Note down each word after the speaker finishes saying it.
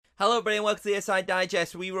Hello everybody and welcome to the ESI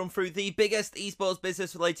Digest. We run through the biggest esports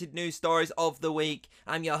business related news stories of the week.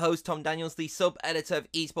 I'm your host Tom Daniels, the sub-editor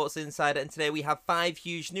of Esports Insider, and today we have 5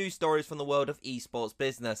 huge news stories from the world of esports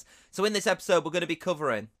business. So in this episode we're going to be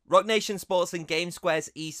covering Roc Nation Sports and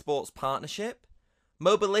GameSquare's esports partnership,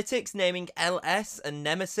 Mobalytics naming LS and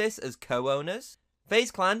Nemesis as co-owners,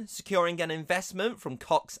 FaZe Clan securing an investment from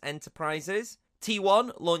Cox Enterprises,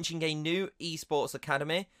 T1 launching a new esports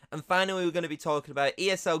academy, and finally we're going to be talking about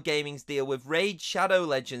ESL Gaming's deal with Raid Shadow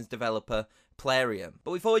Legends developer Plarium.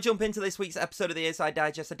 But before we jump into this week's episode of the ESI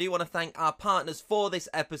Digest, I do want to thank our partners for this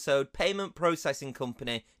episode, payment processing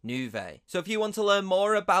company Nuvei. So if you want to learn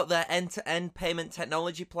more about their end-to-end payment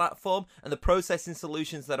technology platform and the processing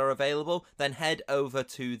solutions that are available, then head over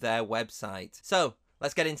to their website. So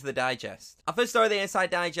let's get into the digest. Our first story of the ESI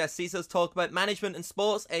Digest sees us talk about management and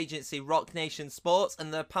sports agency Roc Nation Sports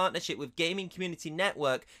and their partnership with Gaming Community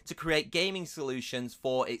Network to create gaming solutions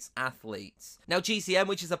for its athletes. Now GCN,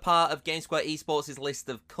 which is a part of GameSquare Esports' list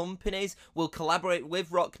of companies, will collaborate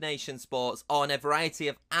with Roc Nation Sports on a variety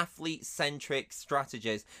of athlete-centric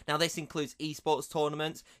strategies. Now this includes esports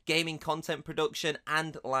tournaments, gaming content production,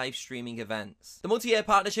 and live streaming events. The multi-year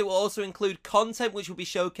partnership will also include content which will be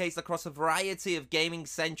showcased across a variety of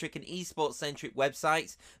gaming-centric and esports-centric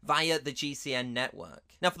websites via the GCN network.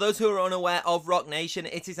 Now, for those who are unaware of Roc Nation,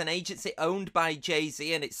 it is an agency owned by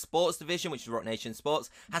Jay-Z, and its sports division, which is Roc Nation Sports,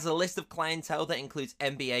 has a list of clientele that includes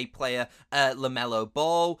NBA player LaMelo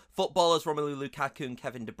Ball, footballers Romelu Lukaku and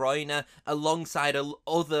Kevin De Bruyne, alongside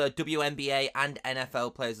other WNBA and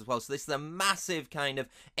NFL players as well. So this is a massive kind of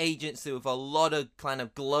agency with a lot of kind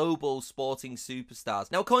of global sporting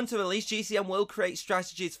superstars. Now, according to the release, GCN will create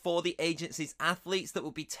strategies for the agency's athletes that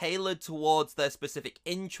will be tailored towards their specific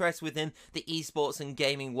interests within the esports and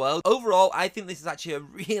gaming world. Overall, I think this is actually a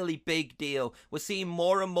really big deal. We're seeing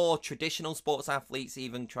more and more traditional sports athletes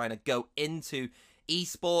even trying to go into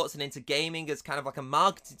esports and into gaming as kind of like a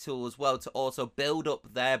marketing tool as well to also build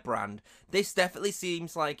up their brand. This definitely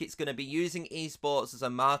seems like it's going to be using esports as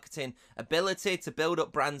a marketing ability to build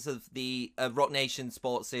up brands of the Roc Nation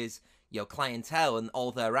Sports' clientele and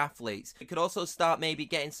all their athletes. It could also start maybe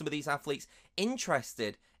getting some of these athletes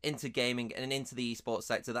interested into gaming and into the esports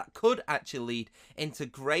sector. That could actually lead into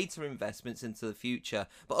greater investments into the future.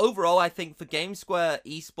 But overall, I think for GameSquare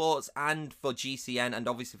Esports and for GCN and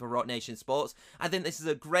obviously for Roc Nation Sports, I think this is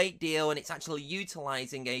a great deal, and it's actually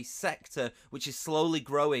utilizing a sector which is slowly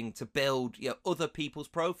growing to build other people's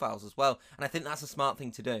profiles as well. And I think that's a smart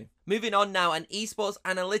thing to do. Moving on now, an esports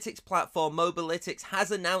analytics platform, Mobalytics, has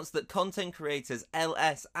announced that content creators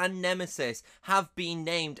LS and Nemesis have been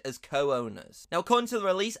named as co-owners. Now, according to the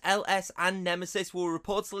release, LS and Nemesis will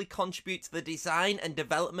reportedly contribute to the design and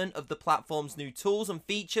development of the platform's new tools and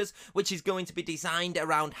features, which is going to be designed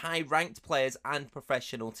around high-ranked players and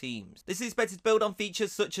professional teams. This is expected to build on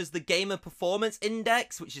features such as the Gamer Performance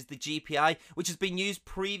Index, which is the GPI, which has been used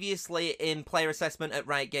previously in player assessment at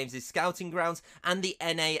Riot Games' Scouting Grounds, and the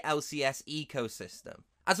NA/LCS ecosystem.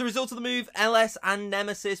 As a result of the move, LS and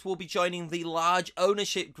Nemesis will be joining the large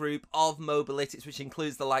ownership group of Mobalytics, which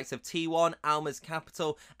includes the likes of T1, Almas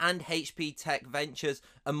Capital, and HP Tech Ventures,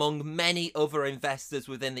 among many other investors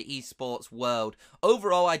within the esports world.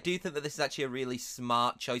 Overall, I do think that this is actually a really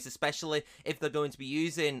smart choice, especially if they're going to be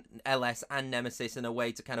using LS and Nemesis in a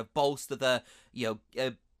way to kind of bolster the,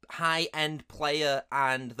 high-end player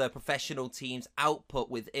and the professional team's output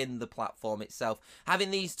within the platform itself.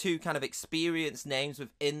 Having these two kind of experienced names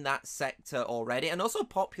within that sector already, and also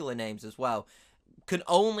popular names as well, can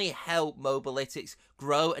only help Mobalytics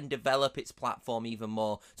grow and develop its platform even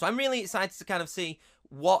more. So I'm really excited to kind of see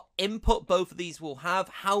what input both of these will have.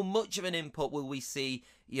 How much of an input will we see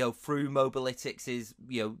through Mobalytics'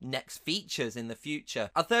 next features in the future.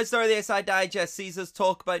 Our third story of the ESI Digest sees us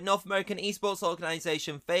talk about North American esports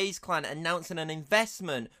organization FaZe Clan announcing an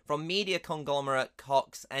investment from media conglomerate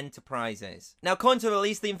Cox Enterprises. Now, according to the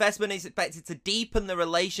release, the investment is expected to deepen the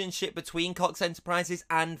relationship between Cox Enterprises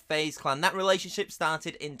and FaZe Clan. That relationship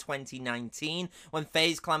started in 2019 when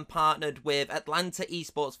FaZe Clan partnered with Atlanta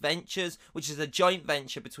Esports Ventures, which is a joint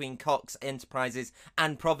venture between Cox Enterprises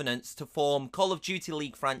and Provenance, to form Call of Duty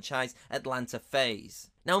League franchise Atlanta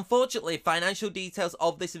FaZe. Now, unfortunately, financial details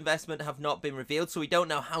of this investment have not been revealed, so we don't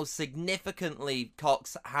know how significantly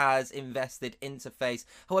Cox has invested into FaZe.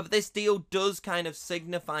 However, this deal does kind of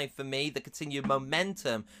signify for me the continued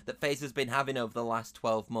momentum that FaZe has been having over the last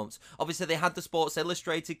 12 months. Obviously, they had the Sports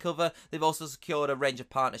Illustrated cover, they've also secured a range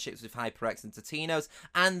of partnerships with HyperX and Totino's,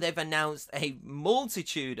 and they've announced a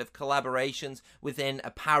multitude of collaborations within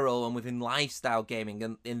apparel and within lifestyle gaming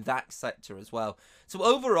and in that sector as well. So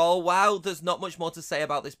overall, while there's not much more to say about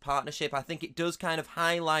about this partnership. I think it does kind of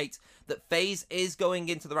highlight that FaZe is going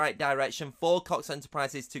into the right direction for Cox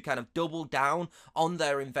Enterprises to kind of double down on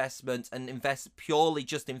their investment and invest purely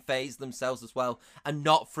just in FaZe themselves as well, and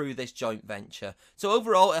not through this joint venture. So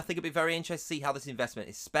overall, I think it'd be very interesting to see how this investment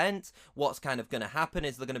is spent, what's kind of going to happen.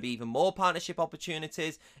 Is there going to be even more partnership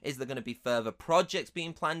opportunities? Is there going to be further projects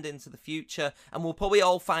being planned into the future? And we'll probably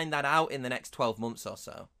all find that out in the next 12 months or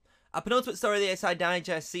so. Our penultimate story of the ASI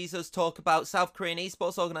Digest sees us talk about South Korean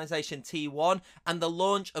esports organisation T1 and the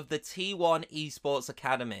launch of the T1 Esports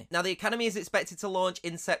Academy. Now, the academy is expected to launch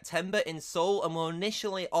in September in Seoul and will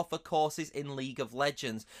initially offer courses in League of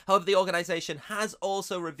Legends. However, the organisation has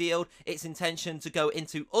also revealed its intention to go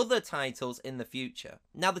into other titles in the future.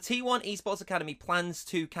 Now, the T1 Esports Academy plans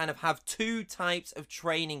to kind of have two types of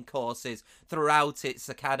training courses throughout its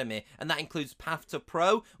academy, and that includes Path to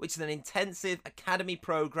Pro, which is an intensive academy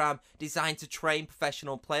program designed to train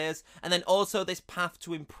professional players, and then also this Path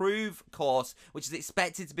to Improve course, which is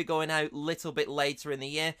expected to be going out a little bit later in the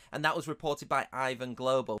year, and that was reported by Ivan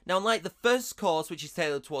Global. Now, unlike the first course, which is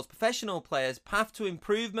tailored towards professional players, Path to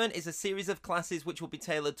Improvement is a series of classes which will be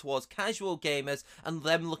tailored towards casual gamers and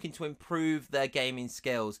them looking to improve their gaming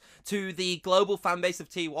skills. To the global fanbase of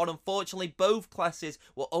T1, unfortunately, both classes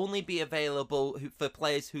will only be available for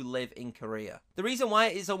players who live in Korea. The reason why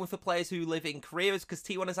it is only for players who live in Korea is because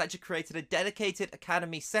T1 has actually created a dedicated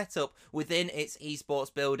academy setup within its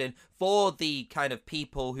esports building for the kind of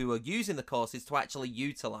people who are using the courses to actually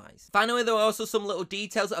utilize. Finally, there are also some little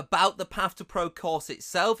details about the Path to Pro course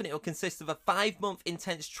itself, and it will consist of a 5-month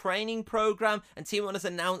intense training program, and T1 has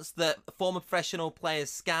announced that former professional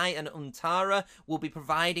players Sky and Untara will be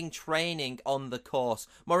providing training on the course.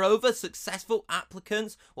 Moreover, successful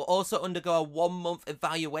applicants will also undergo a 1-month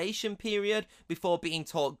evaluation period before being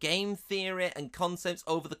taught game theory and concepts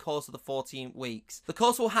over the course of the 14 weeks. The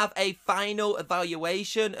course will have a final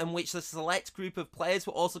evaluation in which the select group of players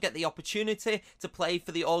will also get the opportunity to play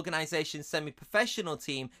for the organization's semi-professional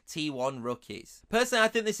team, T1 Rookies. Personally, I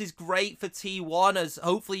think this is great for T1, as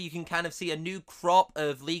hopefully you can kind of see a new crop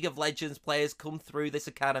of League of Legends players come through this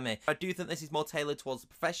academy. I do think this is more tailored towards the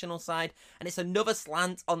professional side, and it's another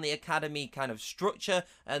slant on the academy kind of structure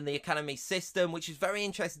and the academy system, which is very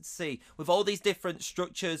interesting to see. With all these different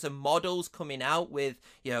structures and models coming out with,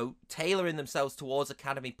 you know, tailoring themselves towards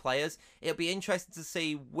academy players, it'll be interesting to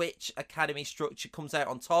see which academy structure comes out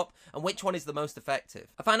on top and which one is the most effective.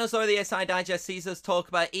 A final story of the ESI Digest sees us talk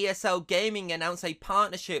about ESL Gaming announce a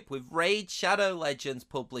partnership with Raid Shadow Legends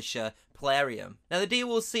publisher Plarium. Now, the deal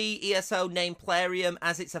will see ESL name Plarium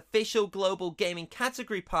as its official global gaming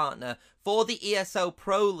category partner for the ESL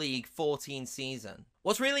Pro League 14 season.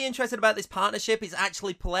 What's really interesting about this partnership is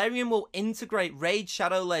actually Plarium will integrate Raid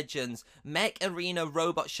Shadow Legends Mech Arena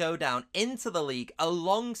Robot Showdown into the league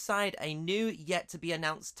alongside a new yet to be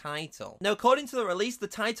announced title. Now, according to the release, the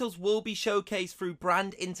titles will be showcased through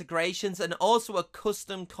brand integrations and also a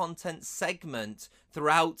custom content segment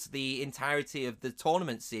throughout the entirety of the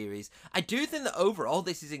tournament series. I do think that overall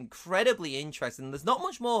this is incredibly interesting. There's not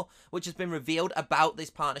much more which has been revealed about this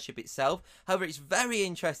partnership itself. However, it's very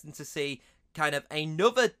interesting to see kind of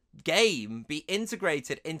another game be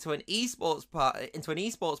integrated into an esports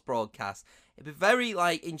broadcast. It'd be very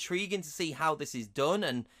intriguing to see how this is done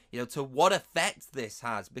and, you know, to what effect this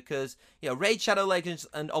has, because, you know, Raid Shadow Legends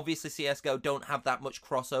and obviously CSGO don't have that much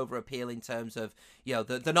crossover appeal in terms of, you know,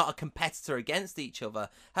 they're not a competitor against each other.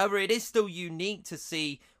 However, it is still unique to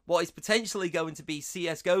see what is potentially going to be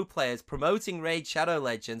CSGO players promoting Raid Shadow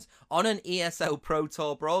Legends on an ESL Pro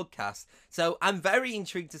Tour broadcast. So I'm very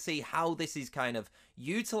intrigued to see how this is kind of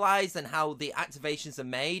utilized and how the activations are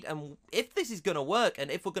made, and if this is going to work, and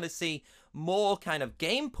if we're going to see more kind of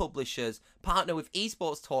game publishers partner with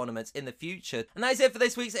esports tournaments in the future. And that is it for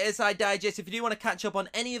this week's ASI Digest. If you do want to catch up on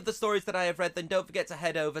any of the stories that I have read, then don't forget to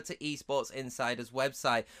head over to Esports Insider's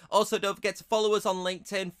website. Also, don't forget to follow us on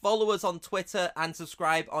LinkedIn, follow us on Twitter, and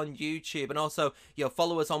subscribe on YouTube. And also, you know,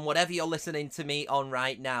 follow us on whatever you're listening to me on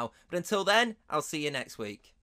right now. But until then, I'll see you next week.